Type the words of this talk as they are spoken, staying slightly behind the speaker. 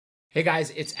Hey guys,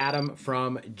 it's Adam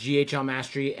from GHL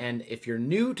Mastery, and if you're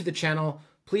new to the channel,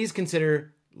 please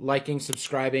consider liking,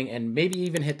 subscribing, and maybe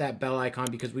even hit that bell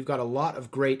icon because we've got a lot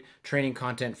of great training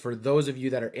content for those of you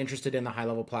that are interested in the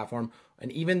Highlevel platform,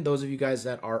 and even those of you guys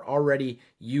that are already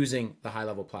using the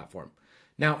Highlevel platform.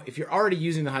 Now, if you're already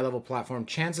using the Highlevel platform,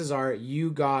 chances are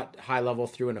you got Highlevel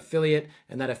through an affiliate,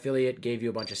 and that affiliate gave you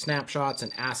a bunch of snapshots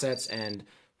and assets and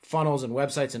funnels and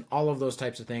websites and all of those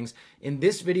types of things. In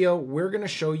this video, we're going to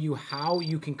show you how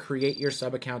you can create your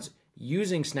sub accounts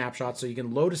using snapshots, so you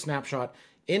can load a snapshot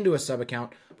into a sub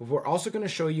account, but we're also going to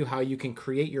show you how you can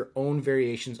create your own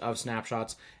variations of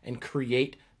snapshots and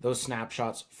create those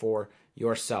snapshots for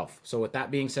yourself. So with that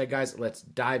being said, guys, let's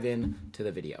dive into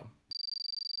the video.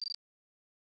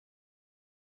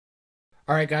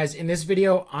 All right, guys, in this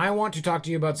video, I want to talk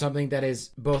to you about something that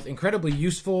is both incredibly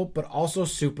useful, but also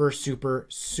super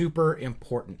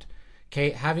important. Okay,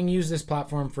 having used this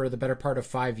platform for the better part of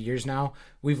 5 years now,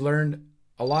 we've learned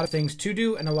a lot of things to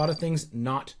do and a lot of things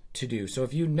not to do. So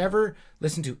if you never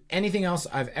listen to anything else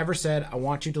I've ever said, I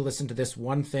want you to listen to this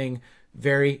one thing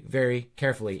very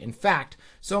carefully. In fact,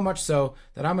 so much so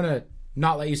that I'm going to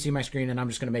not let you see my screen, and I'm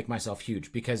just going to make myself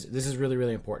huge because this is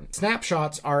really important.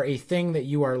 Snapshots are a thing that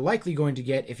you are likely going to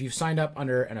get if you've signed up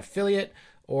under an affiliate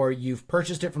or you've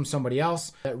purchased it from somebody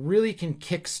else that really can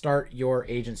kickstart your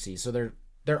agency. So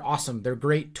they're awesome. They're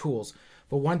great tools.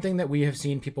 But one thing that we have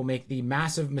seen people make the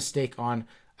massive mistake on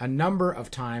a number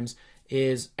of times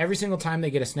is every single time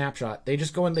they get a snapshot, they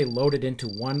just go and they load it into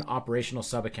one operational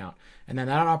sub account. And then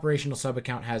that operational sub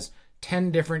account has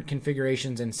 10 different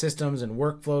configurations and systems and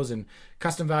workflows and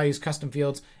custom values, custom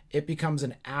fields. It becomes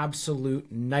an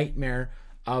absolute nightmare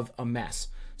of a mess.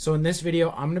 So in this video,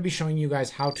 I'm going to be showing you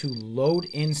guys how to load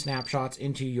in snapshots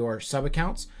into your sub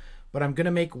accounts, but I'm going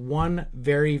to make one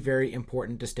very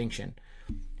important distinction.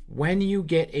 When you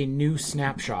get a new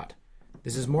snapshot,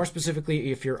 this is more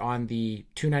specifically if you're on the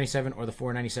 $297 or the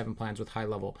 $497 plans with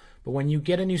Highlevel, but when you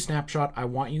get a new snapshot, I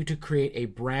want you to create a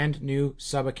brand new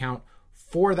sub account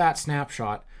for that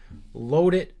snapshot,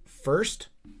 load it first,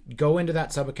 go into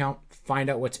that sub account, find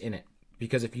out what's in it.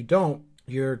 Because if you don't,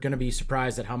 you're going to be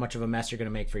surprised at how much of a mess you're going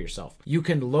to make for yourself. You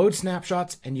can load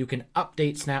snapshots and you can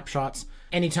update snapshots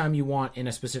anytime you want in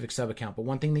a specific sub account. But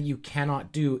one thing that you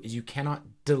cannot do is you cannot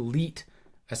delete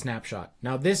a snapshot.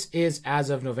 Now this is as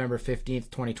of November 15th,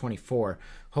 2024.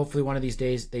 Hopefully one of these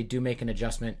days they do make an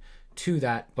adjustment to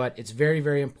that, but it's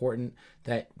very important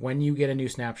that when you get a new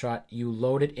snapshot, you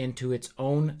load it into its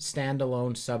own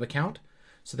standalone sub account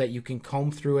so that you can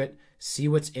comb through it, see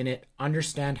what's in it,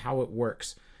 understand how it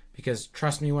works. Because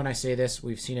trust me when I say this,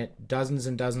 we've seen it dozens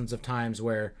and dozens of times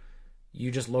where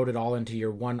you just load it all into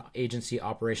your one agency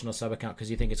operational sub account because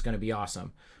you think it's going to be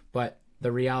awesome. But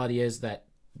the reality is that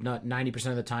 90%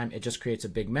 of the time it just creates a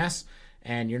big mess,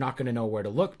 and you're not going to know where to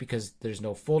look because there's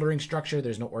no foldering structure,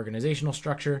 there's no organizational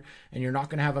structure, and you're not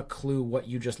going to have a clue what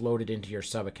you just loaded into your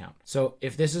sub account. So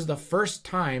if this is the first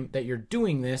time that you're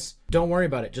doing this, don't worry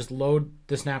about it. Just load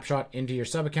the snapshot into your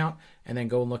sub account and then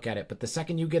go and look at it. But the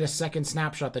second you get a second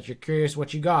snapshot that you're curious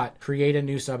what you got, create a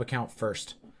new sub account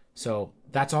first. So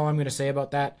that's all I'm going to say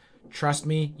about that. Trust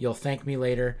me, you'll thank me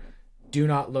later. Do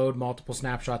not load multiple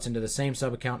snapshots into the same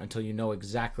sub account until you know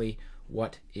exactly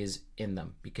what is in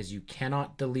them, because you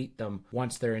cannot delete them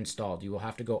once they're installed. You will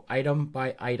have to go item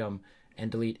by item and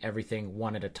delete everything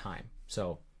one at a time.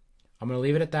 So I'm going to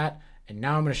leave it at that. And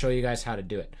now I'm going to show you guys how to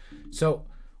do it. So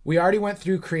we already went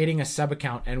through creating a sub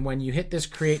account. And when you hit this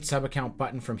create sub account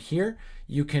button from here,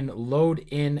 you can load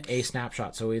in a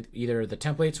snapshot. So either the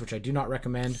templates, which I do not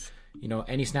recommend,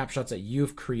 any snapshots that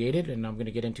you've created, and I'm going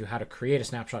to get into how to create a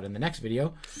snapshot in the next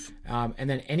video, and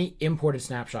then any imported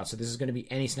snapshots. So this is going to be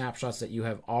any snapshots that you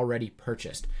have already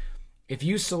purchased. If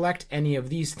you select any of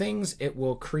these things, it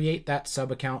will create that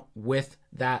sub account with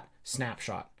that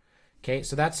snapshot. Okay,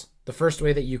 so that's the first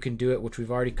way that you can do it, which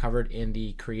we've already covered in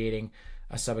the creating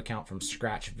a sub account from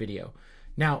scratch video.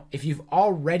 Now, if you've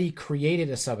already created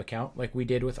a sub account, like we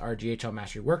did with our GHL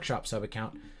Mastery Workshop sub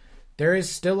account, there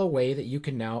is still a way that you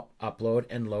can now upload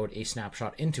and load a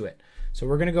snapshot into it. So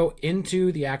we're going to go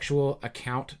into the actual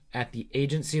account at the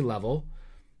agency level,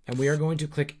 and we are going to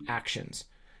click Actions.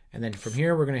 And then from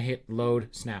here, we're going to hit Load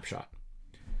Snapshot.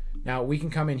 Now we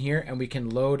can come in here and we can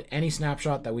load any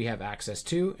snapshot that we have access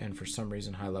to. And for some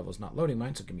reason, Highlevel is not loading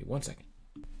mine, so give me 1 second.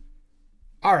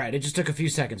 All right, it just took a few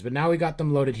seconds, but now we got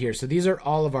them loaded here. So these are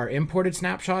all of our imported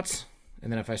snapshots.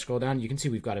 And then if I scroll down, you can see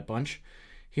we've got a bunch.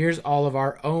 Here's all of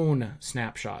our own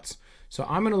snapshots. So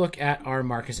I'm going to look at our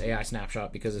Marcus AI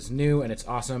snapshot because it's new and it's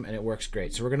awesome and it works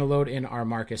great. So we're going to load in our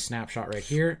Marcus snapshot right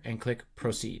here and click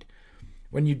Proceed.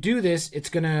 When you do this, it's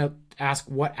going to ask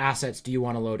what assets do you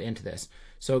want to load into this.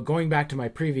 So going back to my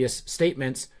previous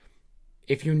statements,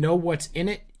 if you know what's in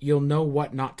it, you'll know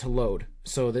what not to load.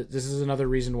 So this is another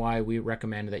reason why we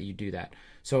recommend that you do that.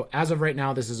 So as of right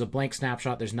now, this is a blank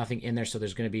snapshot. There's nothing in there, so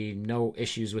there's going to be no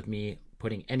issues with me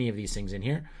putting any of these things in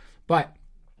here. But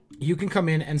you can come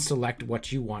in and select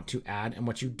what you want to add and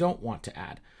what you don't want to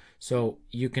add. So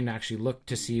you can actually look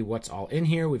to see what's all in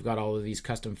here. We've got all of these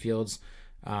custom fields,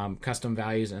 custom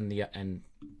values, and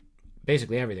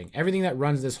basically everything. Everything that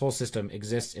runs this whole system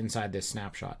exists inside this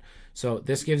snapshot. So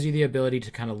this gives you the ability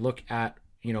to kind of look at,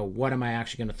 what am I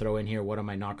actually going to throw in here? What am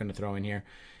I not going to throw in here?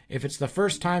 If it's the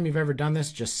first time you've ever done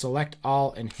this, just select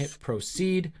all and hit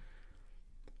proceed.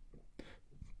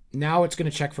 Now it's going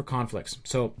to check for conflicts.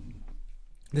 So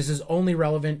this is only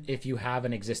relevant if you have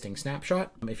an existing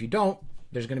snapshot. If you don't,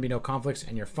 there's going to be no conflicts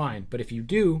and you're fine. But if you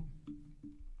do,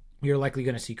 you're likely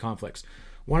going to see conflicts.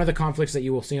 One of the conflicts that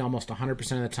you will see almost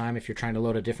 100% of the time if you're trying to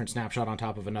load a different snapshot on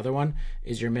top of another one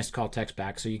is your missed call text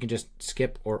back. So you can just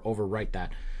skip or overwrite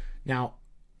that. Now,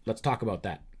 let's talk about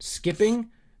that.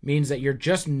 Skipping means that you're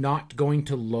just not going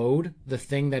to load the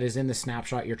thing that is in the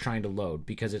snapshot you're trying to load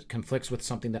because it conflicts with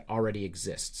something that already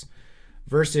exists.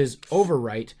 Versus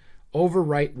overwrite.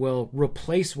 Overwrite will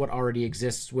replace what already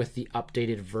exists with the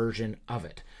updated version of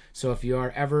it. So if you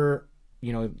are ever,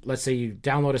 let's say you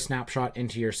download a snapshot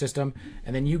into your system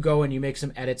and then you go and you make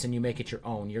some edits and you make it your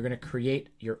own. You're going to create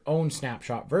your own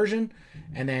snapshot version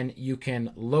and then you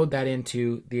can load that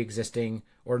into the existing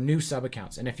or new sub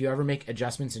accounts. And if you ever make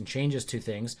adjustments and changes to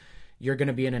things, you're going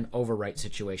to be in an overwrite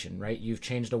situation, right? You've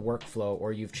changed a workflow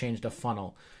or you've changed a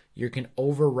funnel. You can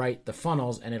overwrite the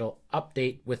funnels and it'll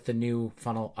update with the new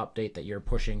funnel update that you're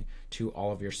pushing to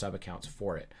all of your sub accounts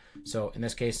for it. So in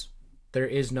this case, there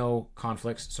is no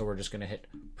conflicts, so we're just going to hit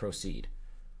proceed.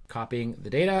 Copying the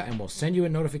data and we'll send you a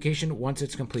notification once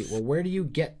it's complete. Well, where do you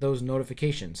get those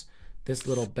notifications? This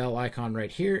little bell icon right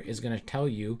here is going to tell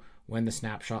you when the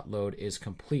snapshot load is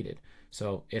completed.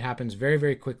 So it happens very,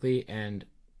 very quickly and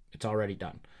it's already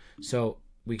done. So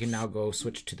we can now go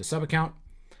switch to the sub account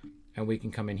and we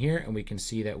can come in here and we can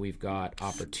see that we've got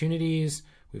opportunities.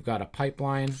 We've got a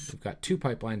pipeline. We've got two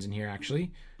pipelines in here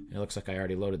actually. It looks like I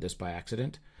already loaded this by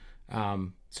accident.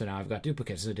 So now I've got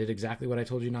duplicates. So it did exactly what I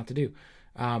told you not to do.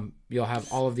 You'll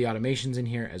have all of the automations in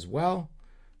here as well.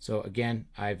 So again,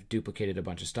 I've duplicated a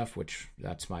bunch of stuff, which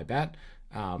that's my bad.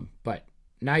 But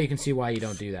now you can see why you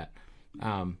don't do that.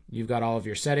 You've got all of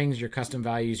your settings, your custom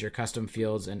values, your custom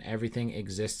fields, and everything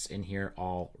exists in here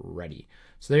already.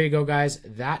 So there you go, guys.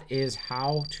 That is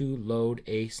how to load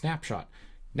a snapshot.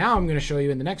 Now I'm going to show you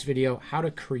in the next video how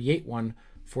to create one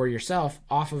for yourself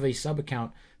off of a sub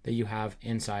account that you have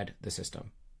inside the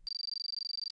system.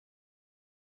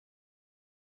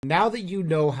 Now that you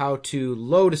know how to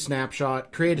load a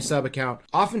snapshot, create a sub account,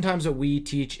 oftentimes what we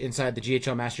teach inside the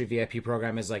GHL Mastery VIP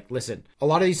program is like, listen, a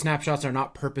lot of these snapshots are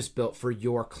not purpose built for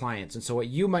your clients. And so what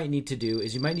you might need to do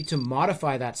is you might need to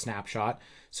modify that snapshot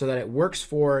so that it works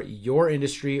for your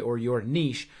industry or your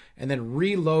niche, and then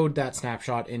reload that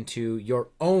snapshot into your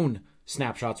own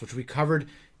snapshots, which we covered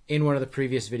in one of the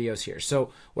previous videos here.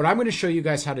 So what I'm going to show you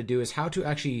guys how to do is how to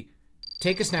actually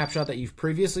take a snapshot that you've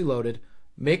previously loaded,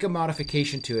 make a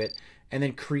modification to it, and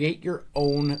then create your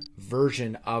own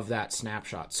version of that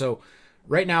snapshot. So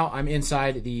right now I'm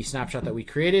inside the snapshot that we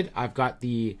created. I've got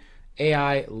the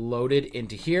AI loaded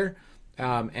into here.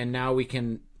 And now we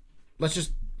can, let's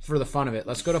just, for the fun of it,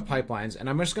 let's go to pipelines, and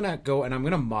I'm just going to go and I'm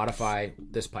going to modify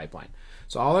this pipeline.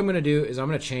 So all I'm going to do is I'm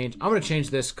going to change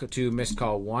this to missed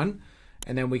call 1,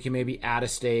 and then we can maybe add a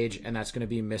stage, and that's going to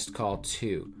be missed call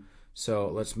 2. So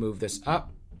let's move this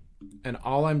up. And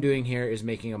all I'm doing here is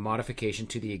making a modification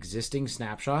to the existing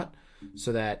snapshot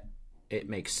so that it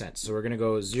makes sense. So we're going to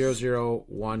go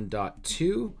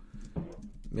 001.2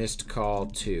 missed call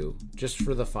 2, just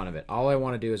for the fun of it. All I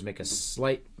want to do is make a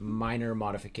slight minor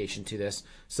modification to this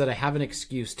so that I have an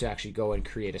excuse to actually go and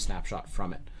create a snapshot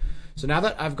from it. So now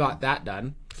that I've got that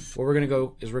done, what we're going to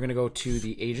go is we're going to go to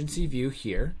the agency view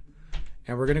here,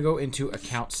 and we're going to go into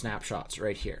account snapshots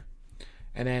right here.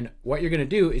 And then what you're going to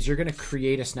do is you're going to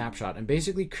create a snapshot. And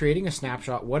basically creating a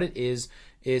snapshot, what it is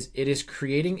it is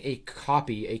creating a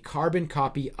copy, a carbon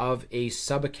copy of a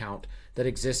sub account that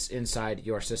exists inside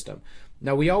your system.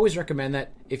 Now, we always recommend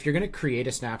that if you're going to create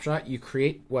a snapshot, you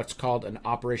create what's called an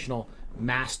operational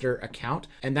master account.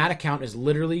 And that account is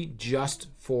literally just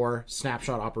for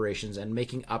snapshot operations and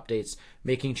making updates,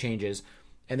 making changes.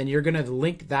 And then you're going to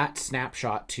link that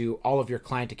snapshot to all of your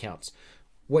client accounts.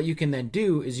 What you can then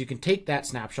do is you can take that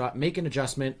snapshot, make an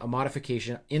adjustment, a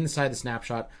modification inside the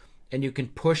snapshot, and you can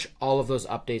push all of those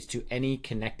updates to any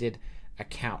connected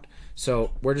account.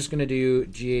 So we're just going to do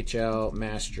GHL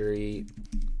Mastery,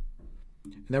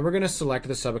 and then we're going to select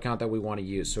the sub account that we want to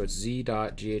use. So it's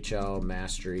z.ghl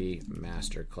mastery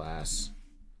masterclass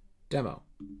demo.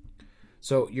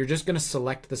 So you're just going to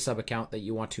select the sub account that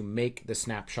you want to make the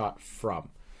snapshot from.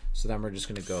 So then we're just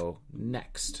going to go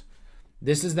next.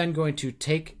 This is then going to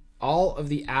take all of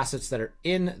the assets that are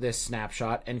in this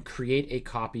snapshot and create a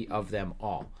copy of them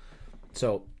all.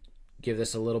 So give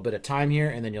this a little bit of time here,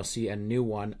 and then you'll see a new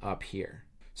one up here.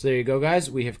 So there you go,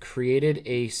 guys. We have created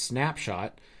a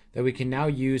snapshot that we can now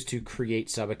use to create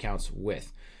sub accounts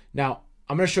with. Now,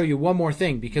 I'm going to show you one more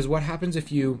thing, because what happens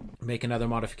if you make another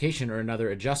modification or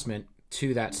another adjustment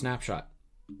to that snapshot?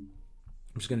 I'm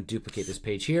just going to duplicate this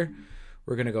page here.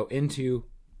 We're going to go into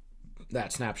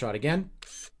that snapshot again.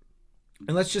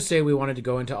 And let's just say we wanted to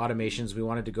go into automations. We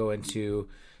wanted to go into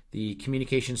the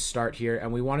communication start here,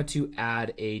 and we wanted to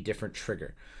add a different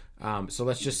trigger. So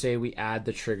let's just say we add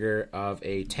the trigger of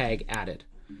a tag added.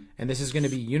 And this is going to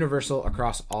be universal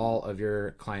across all of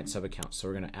your client sub accounts. So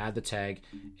we're going to add the tag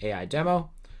AI demo,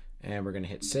 and we're going to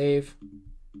hit save.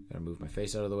 I'm going to move my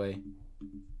face out of the way.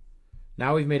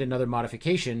 Now we've made another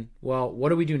modification. Well, what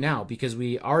do we do now? Because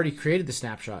we already created the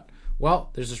snapshot. Well,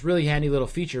 there's this really handy little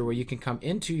feature where you can come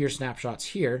into your snapshots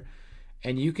here,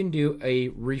 and you can do a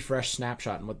refresh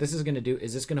snapshot. And what this is going to do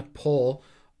is it's going to pull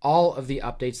all of the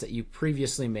updates that you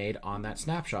previously made on that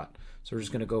snapshot. So we're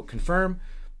just going to go confirm,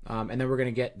 and then we're going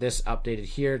to get this updated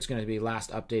here. It's going to be last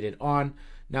updated on.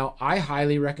 Now, I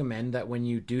highly recommend that when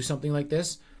you do something like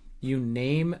this, you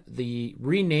rename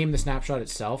the snapshot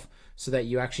itself so that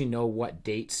you actually know what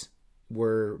dates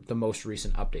were the most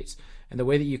recent updates. And the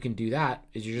way that you can do that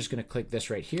is you're just going to click this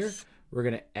right here. We're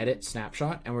going to edit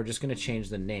snapshot, and we're just going to change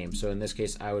the name. So in this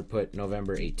case, I would put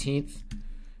November 18th,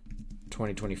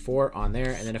 2024 on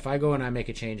there. And then if I go and I make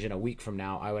a change in a week from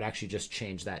now, I would actually just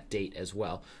change that date as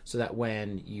well, so that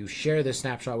when you share this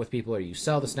snapshot with people, or you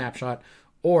sell the snapshot,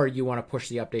 or you want to push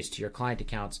the updates to your client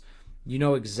accounts, you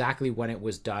know exactly when it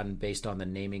was done based on the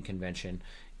naming convention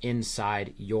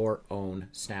inside your own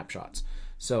snapshots.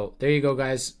 So there you go,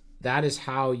 guys. That is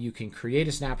how you can create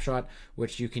a snapshot,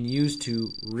 which you can use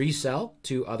to resell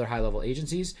to other high-level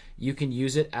agencies. You can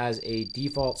use it as a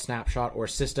default snapshot or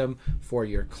system for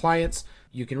your clients.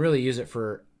 You can really use it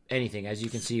for anything. As you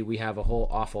can see, we have a whole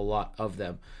awful lot of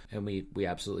them, and we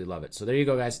absolutely love it. So there you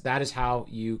go, guys. That is how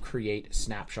you create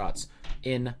snapshots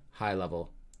in Highlevel.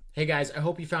 Hey guys, I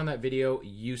hope you found that video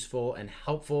useful and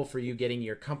helpful for you getting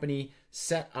your company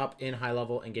set up in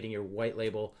Highlevel and getting your white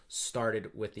label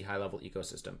started with the Highlevel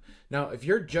ecosystem. Now, if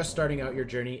you're just starting out your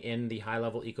journey in the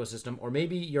Highlevel ecosystem, or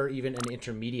maybe you're even an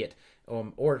intermediate,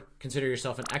 or consider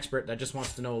yourself an expert that just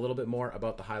wants to know a little bit more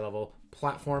about the Highlevel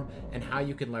platform and how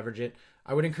you can leverage it,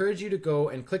 I would encourage you to go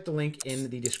and click the link in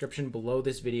the description below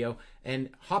this video and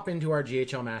hop into our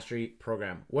GHL Mastery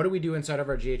program. What do we do inside of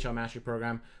our GHL Mastery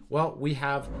program? Well, we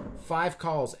have 5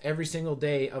 calls every single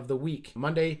day of the week,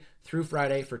 Monday through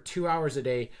Friday, for 2 hours a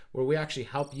day, where we actually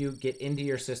help you get into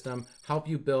your system, help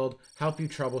you build, help you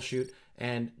troubleshoot,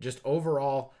 and just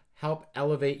overall help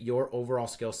elevate your overall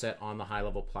skill set on the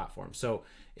Highlevel platform. So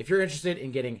if you're interested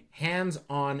in getting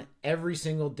hands-on every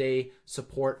single day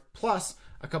support, plus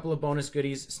a couple of bonus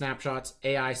goodies, snapshots,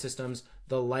 AI systems,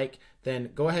 the like, then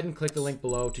go ahead and click the link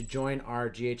below to join our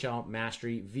GHL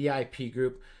Mastery VIP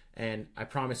group. And I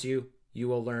promise you, you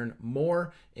will learn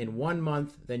more in 1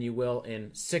 month than you will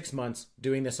in 6 months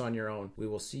doing this on your own. We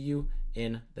will see you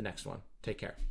in the next one. Take care.